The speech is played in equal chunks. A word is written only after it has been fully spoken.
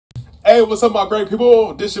Hey, what's up, my great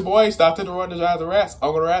people? This your boy, Stop to the Run, the Drive the Rats.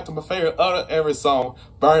 I'm gonna rap to my favorite other Elvis song,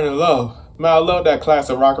 Burning Love. Man, I love that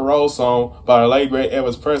classic rock and roll song by the late great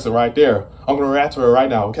Elvis Presley right there. I'm gonna rap to it right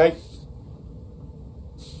now, okay?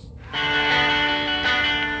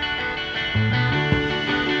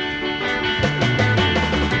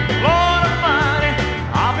 Lord Almighty,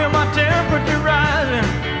 I feel my temperature rising.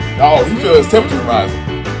 Oh, he feels his temperature rising.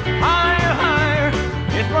 Higher, higher,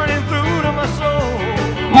 it's burning through to my soul.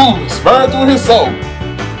 It's burning through his soul.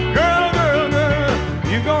 Girl, girl, girl,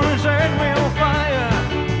 you're gonna set me on fire.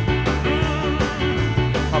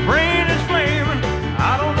 My brain is flaming,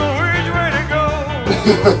 I don't know which way to go.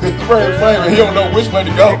 His brain is flaming, he don't know which way to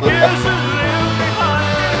go. Kisses lift me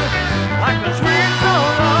higher, like the sweet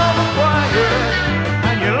song of a choir.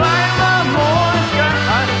 And you light my morning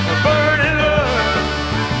sky with burning love.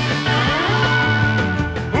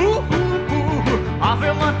 Ooh, ooh, ooh, I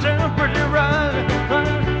feel my temperature rising.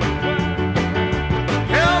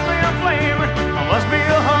 Must be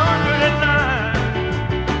 109.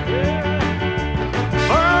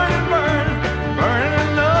 Burning, burning, burning,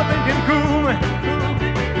 and nothing can cool me.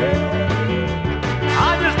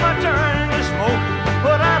 I just might turn to smoke,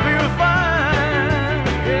 but I feel fine.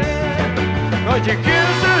 Cause your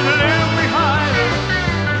kisses lift me higher,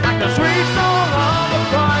 like the sweet song of a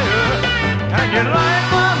choir. And you light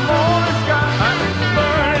my morning sky,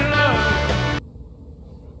 burning love.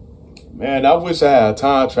 Man, I wish I had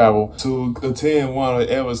time travel to attend one of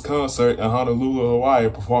Elvis' concert in Honolulu, Hawaii,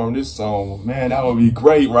 perform this song. Man, that would be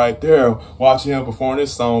great right there, watching him perform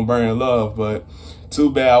this song, Burning Love. But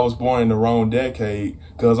too bad I was born in the wrong decade,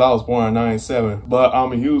 because I was born in '97. But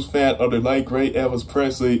I'm a huge fan of the late, great Elvis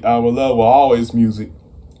Presley. I would love always music.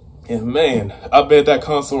 And man, I bet that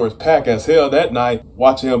concert was packed as hell that night,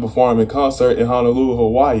 watching him perform in concert in Honolulu,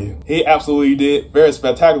 Hawaii. He absolutely did very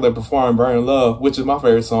spectacular performing Burning Love, which is my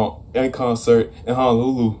favorite song in concert in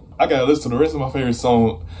Honolulu. I gotta listen to the rest of my favorite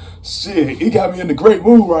song. Shit, he got me in the great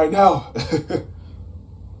mood right now.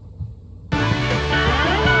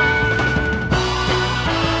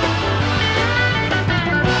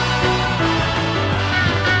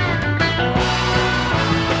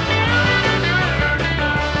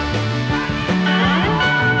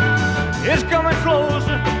 It's coming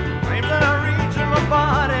closer, flames that are reaching my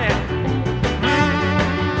body.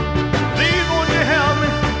 Please won't you help me?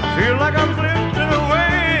 I feel like I'm drifting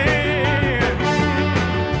away.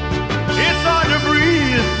 It's hard to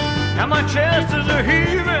breathe, and my chest is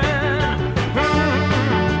a-heaving.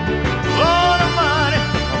 Lord Almighty,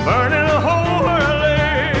 I'm burning a hole where I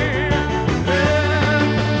lay.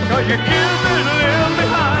 Cause your kisses lift me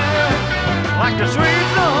higher, like the sweet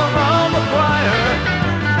song of a choir.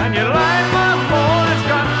 And you light my morning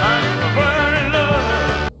sky, burning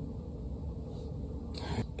love.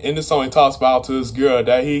 In this song, he talks about to this girl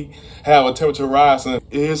that he have a temperature rise and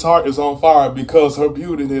his heart is on fire because her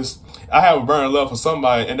beautiness. I have a burning love for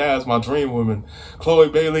somebody, and that is my dream woman, Chloe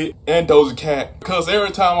Bailey and Doja Cat. Because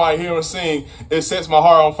every time I hear him sing, it sets my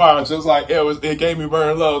heart on fire, just like Elvis. It gave me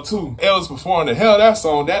burning love too. Elvis performed the hell of that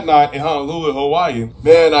song that night in Honolulu, Hawaii.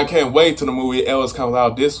 Man, I can't wait till the movie Elvis comes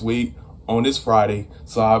out this week, on this Friday,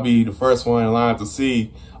 so I'll be the first one in line to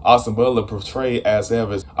see Austin Butler portrayed as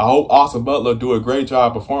Elvis. I hope Austin Butler do a great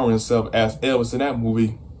job performing himself as Elvis in that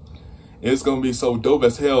movie. It's gonna be so dope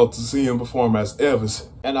as hell to see him perform as Elvis.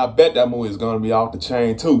 And I bet that movie is gonna be off the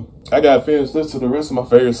chain too. I gotta finish listening to the rest of my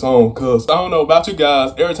favorite song, cause I don't know about you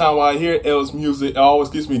guys, every time I hear Elvis music, it always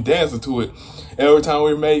gets me dancing to it. Every time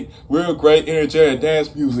we make real great energetic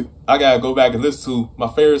dance music, I gotta go back and listen to my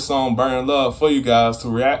favorite song, Burning Love, for you guys to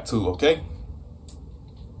react to, okay?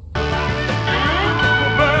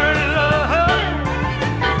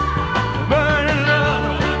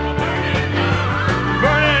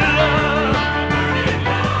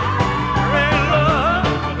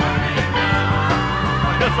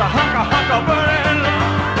 Hunka, hunka, burning love.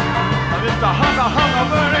 Just a hunka, hunka,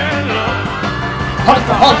 burning love.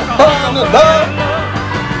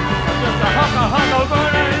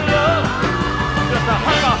 Just a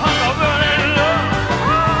hunka, hunka, burning love.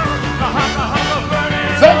 A hunka, hunka, burning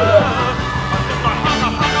love. Just a hunka,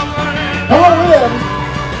 hunka, burning love. Come on, William.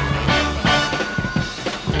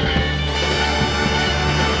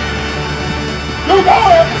 You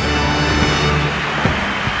got it.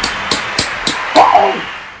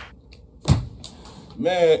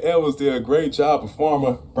 Man, Elvis did a great job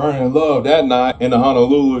performing Burning Love that night in the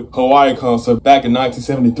Honolulu, Hawaii concert back in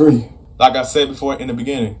 1973. Like I said before in the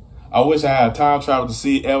beginning, I wish I had time travel to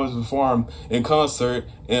see Elvis perform in concert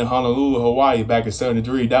in Honolulu, Hawaii back in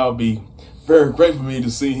 '73. That would be very great for me to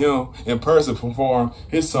see him in person perform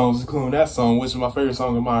his songs, including that song, which is my favorite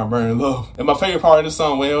song of mine, Burning Love. And my favorite part of the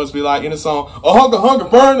song, where it always be like in the song, a hunger, hunger,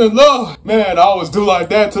 burning love. Man, I always do like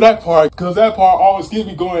that to that part, because that part always get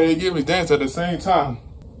me going and get me dancing at the same time.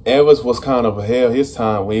 Elvis was kind of ahead of his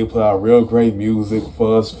time when he put out real great music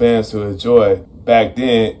for us fans to enjoy back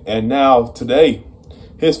then. And now, today,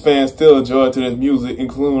 his fans still enjoy to this music,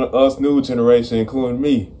 including us new generation, including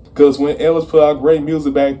me. Because when Elvis put out great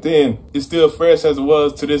music back then, it's still fresh as it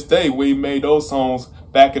was to this day when he made those songs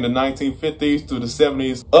back in the 1950s through the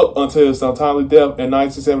 70s up until his untimely death in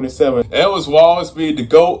 1977. Elvis will always be the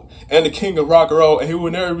GOAT and the king of rock and roll, and he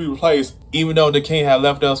will never be replaced. Even though the king had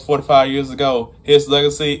left us 45 years ago, his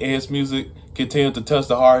legacy and his music continue to touch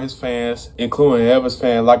the heart of his fans, including Elvis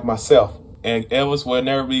fans like myself. And Elvis will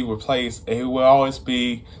never be replaced, and he will always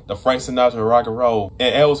be the Frank Sinatra of rock and roll.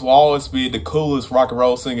 And Elvis will always be the coolest rock and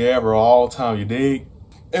roll singer ever of all time, you dig?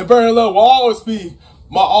 And Burning Love will always be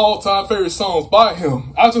my all-time favorite songs by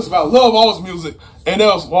him. I just about love all his music, and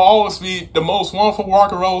Elvis will always be the most wonderful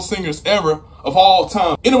rock and roll singers ever of all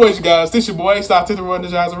time. Anyways, you guys, this your boy, Stop to the Run the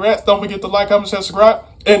Giants and Rats. Don't forget to like, comment, share, subscribe,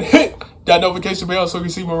 and hit that notification bell so you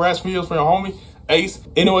can see more Rats videos from your homie, Ace.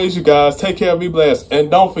 Anyways, you guys, take care, be blessed, and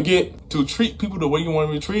don't forget to treat people the way you want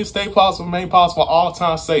to be treated. Stay positive, remain positive for all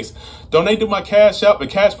time sakes. Donate through my Cash App at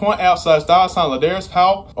CashPoint app /$Ladarius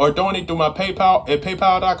Powell, or donate through my PayPal at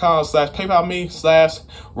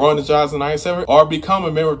paypal.com/PayPalMe/RunTheJizer97, or become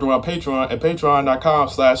a member through my Patreon at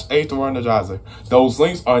patreon.com/8therunthejizer. Those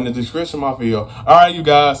links are in the description of my video. Alright, you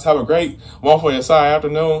guys, have a great, wonderful, exciting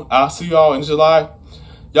afternoon. I'll see y'all in July.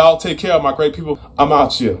 Y'all take care, my great people. I'm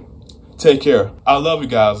out here. Take care. I love you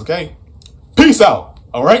guys, okay? Peace out,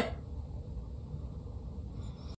 all right?